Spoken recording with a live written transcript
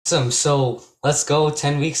Awesome. So let's go.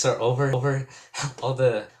 10 weeks are over. All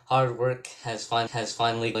the hard work has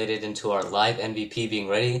finally related into our live MVP being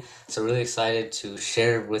ready. So really excited to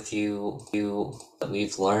share with you what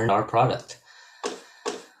we've learned our product.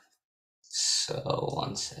 So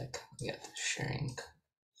one sec. Yeah, sharing.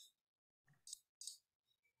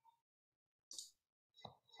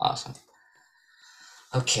 Awesome.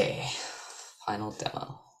 Okay. Final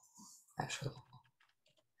demo. Actually.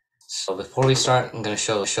 So before we start, I'm gonna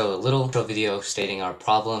show a little intro video stating our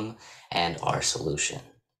problem and our solution.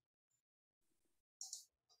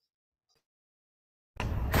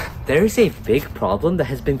 There's a big problem that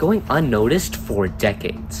has been going unnoticed for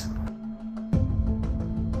decades.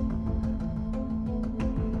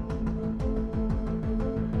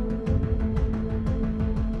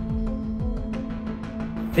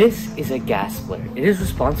 This is a gas flare. It is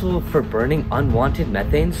responsible for burning unwanted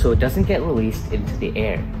methane so it doesn't get released into the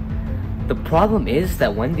air. The problem is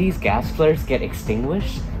that when these gas flares get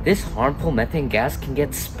extinguished, this harmful methane gas can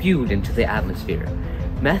get spewed into the atmosphere.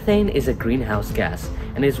 Methane is a greenhouse gas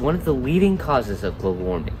and is one of the leading causes of global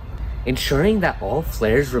warming. Ensuring that all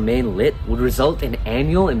flares remain lit would result in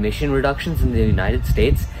annual emission reductions in the United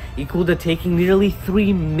States equal to taking nearly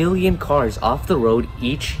 3 million cars off the road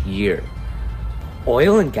each year.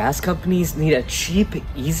 Oil and gas companies need a cheap,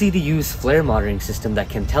 easy-to-use flare monitoring system that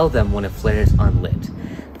can tell them when a flare is unlit.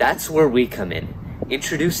 That's where we come in.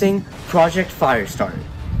 Introducing Project Firestart.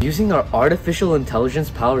 Using our artificial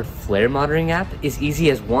intelligence-powered flare monitoring app is easy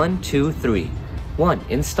as 1, 2, 3. 1.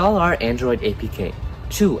 Install our Android APK.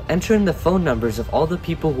 2. Enter in the phone numbers of all the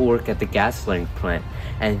people who work at the gas flaring plant.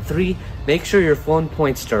 And 3. Make sure your phone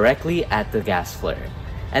points directly at the gas flare.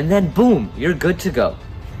 And then boom, you're good to go.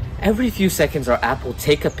 Every few seconds our app will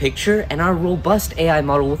take a picture and our robust AI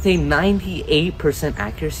model with a 98%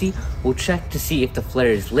 accuracy will check to see if the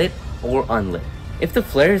flare is lit or unlit. If the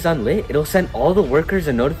flare is unlit, it'll send all the workers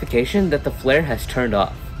a notification that the flare has turned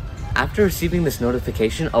off. After receiving this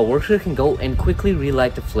notification, a worker can go and quickly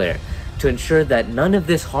relight the flare to ensure that none of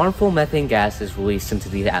this harmful methane gas is released into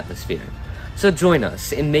the atmosphere. So join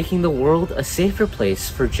us in making the world a safer place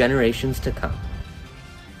for generations to come.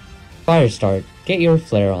 Firestart, get your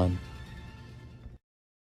flare on.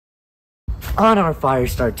 On our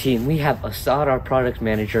Firestart team, we have Assad, our product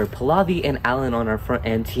manager, Pallavi and Alan on our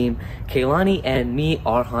front-end team, Kaylani and me,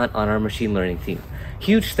 Arhan, on our machine learning team.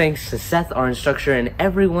 Huge thanks to Seth, our instructor, and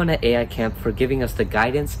everyone at AI Camp for giving us the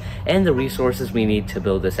guidance and the resources we need to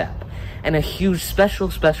build this app. And a huge special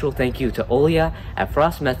thank you to Olia at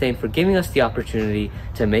Frost Methane for giving us the opportunity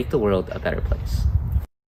to make the world a better place.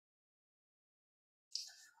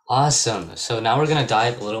 Awesome. So now we're gonna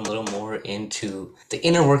dive a little more into the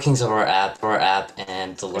inner workings of our app,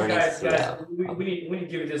 and the learning throughout. We need to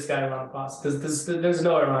give this guy a round of applause because there's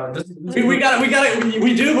no way around it.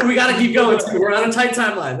 We do, but we gotta keep going too. We're on a tight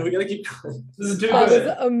timeline. We gotta keep going. This is too That good.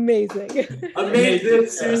 was amazing. Amazing.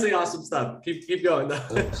 Seriously awesome stuff. Keep going though.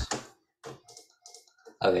 Oops.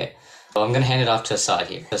 Okay. Well, I'm gonna hand it off to Assad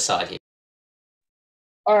here.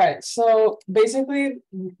 All right, so basically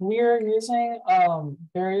we are using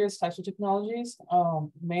various types of technologies.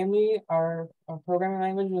 Mainly our programming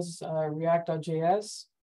language was React.js.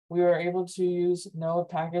 We were able to use Node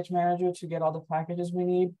package manager to get all the packages we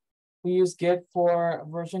need. We use Git for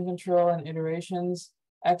version control and iterations,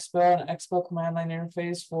 Expo and Expo command line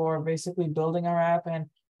interface for basically building our app and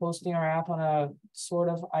hosting our app on a sort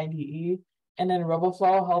of IDE. And then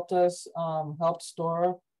RoboFlow helped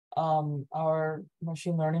store our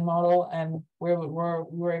machine learning model, and we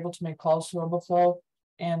were able to make calls to RoboFlow.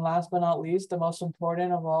 And last but not least, the most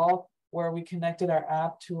important of all, where we connected our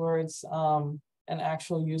app towards an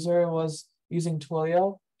actual user, was using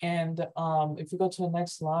Twilio. And if we go to the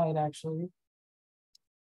next slide, actually,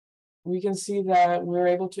 we can see that we were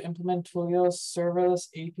able to implement Twilio's serverless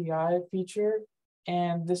API feature.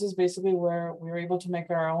 And this is basically where we were able to make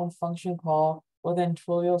our own function call within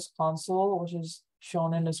Twilio's console, which is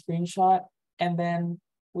shown in the screenshot. And then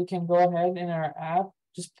we can go ahead in our app,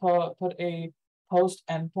 just put a post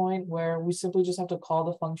endpoint where we simply just have to call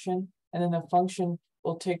the function, and then the function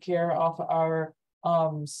will take care of our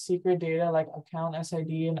secret data like account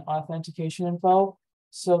SID and authentication info,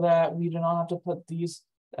 so that we do not have to put these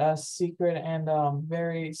secret and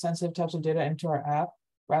very sensitive types of data into our app.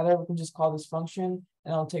 Rather, we can just call this function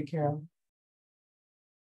and it'll take care of it.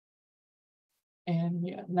 And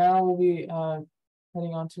yeah, now we'll be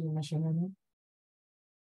heading on to machine learning.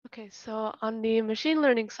 Okay, so on the machine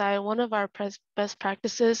learning side, one of our best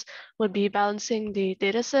practices would be balancing the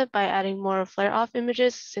dataset by adding more flare-off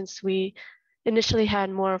images, since we initially had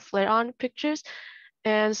more flare-on pictures.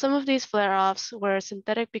 And some of these flare-offs were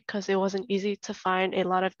synthetic because it wasn't easy to find a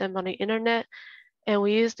lot of them on the internet. And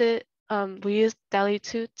we used DALL-E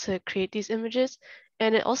 2 to create these images.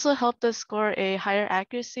 And it also helped us score a higher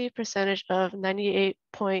accuracy percentage of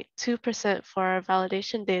 98.2% for our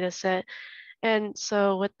validation data set. And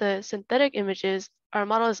so with the synthetic images, our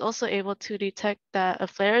model is also able to detect that a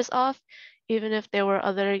flare is off, even if there were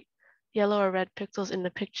other yellow or red pixels in the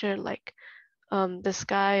picture, like the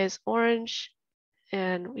sky is orange,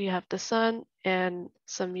 and we have the sun and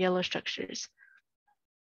some yellow structures.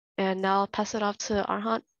 And now I'll pass it off to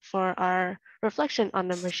Arhant for our reflection on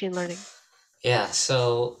the machine learning. Yeah,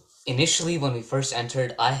 so initially when we first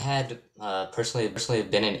entered, I had personally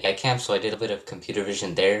been in AI camp, so I did a bit of computer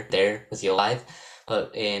vision there with you live.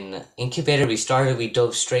 But in incubator, we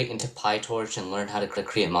dove straight into PyTorch and learned how to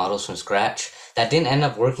create models from scratch. That didn't end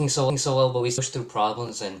up working so well, but we pushed through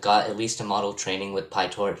problems and got at least a model training with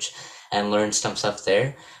PyTorch and learned some stuff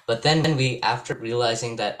there. But then after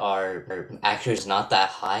realizing that our accuracy is not that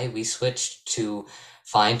high, we switched to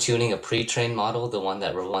fine-tuning a pre-trained model, the one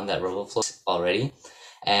that RoboFlow already,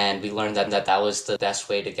 and we learned that was the best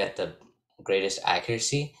way to get the greatest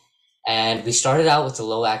accuracy. And we started out with a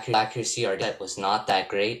low accuracy. Our data was not that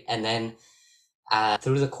great, and then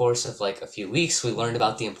through the course of like a few weeks, we learned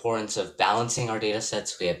about the importance of balancing our data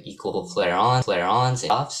sets. We have equal flare-ons,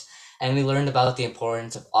 and offs, and we learned about the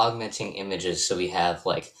importance of augmenting images. So we have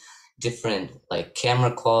like different like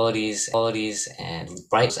camera qualities and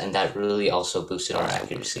bright, and that really also boosted our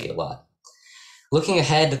accuracy a lot. Looking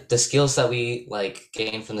ahead, the skills that we like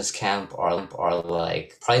gained from this camp are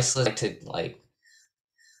like priceless. To like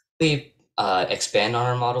really expand on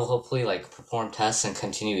our model, hopefully like perform tests and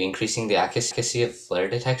continue increasing the accuracy of flare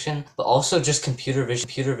detection, but also just computer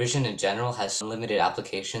vision in general has limited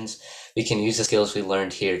applications. We can use the skills we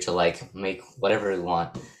learned here to like make whatever we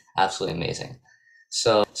want absolutely amazing.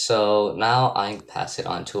 So now I pass it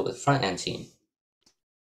on to the front end team.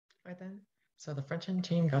 Right then. So the front-end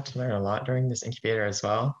team got to learn a lot during this incubator as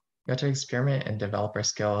well. We got to experiment and develop our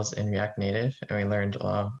skills in React Native, and we learned a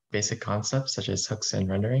lot of basic concepts such as hooks and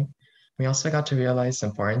rendering. We also got to realize the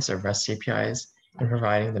importance of REST APIs in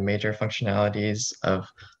providing the major functionalities of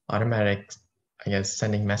automatic,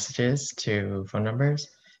 sending messages to phone numbers,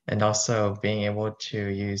 and also being able to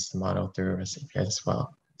use the model through REST APIs as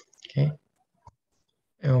well. Okay.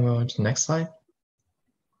 And we'll move on to the next slide.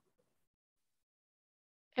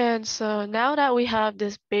 And so now that we have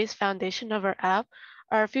this base foundation of our app,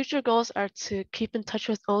 our future goals are to keep in touch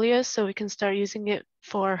with Olia so we can start using it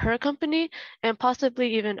for her company and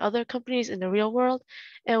possibly even other companies in the real world.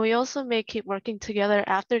 And we also may keep working together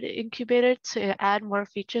after the incubator to add more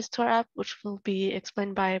features to our app, which will be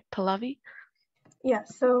explained by Pallavi. Yeah,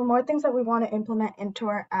 so more things that we want to implement into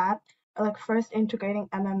our app are like first integrating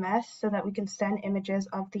MMS so that we can send images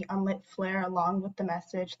of the unlit flare along with the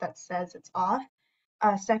message that says it's off.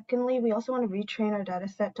 Secondly, we also want to retrain our data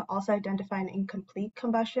set to also identify an incomplete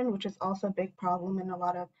combustion, which is also a big problem in a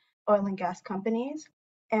lot of oil and gas companies.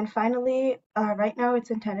 And finally, right now it's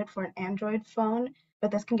intended for an Android phone, but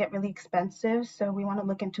this can get really expensive. So we want to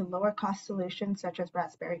look into lower cost solutions such as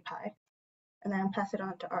Raspberry Pi. And then pass it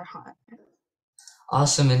on to Arhant.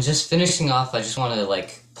 Awesome, and just finishing off, I just want to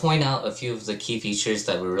like point out a few of the key features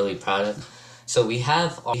that we're really proud of. So we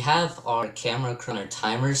have our camera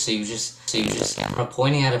timer, so you just camera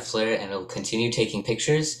pointing at a flare and it'll continue taking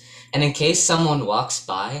pictures. And in case someone walks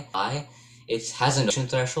by, it has a notification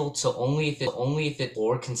threshold, so only if it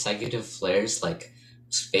 4 consecutive flares, like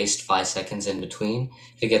spaced 5 seconds in between.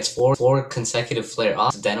 If it gets four consecutive flare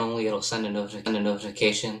off, then only it'll send a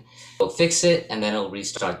notification. It'll fix it, and then it'll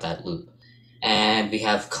restart that loop. And we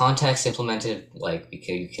have contacts implemented, like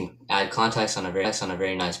you can add contacts on a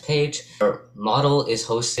very nice page. Our model is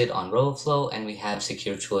hosted on RoboFlow, and we have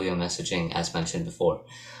secure Twilio messaging as mentioned before.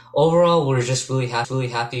 Overall, we're just really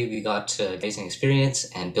happy we got to amazing experience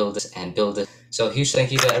and build it. So huge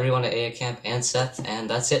thank you to everyone at AA Camp and Seth, and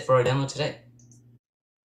that's it for our demo today.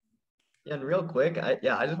 Yeah, and real quick, I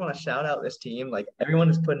just want to shout out this team. Like everyone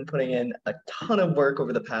is putting in a ton of work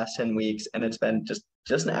over the past 10 weeks, and it's been just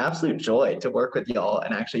an absolute joy to work with y'all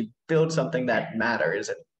and actually build something that matters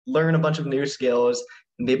and learn a bunch of new skills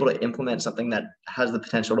and be able to implement something that has the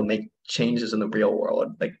potential to make changes in the real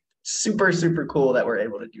world. Like super, super cool that we're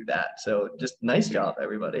able to do that. So just nice job,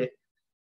 everybody.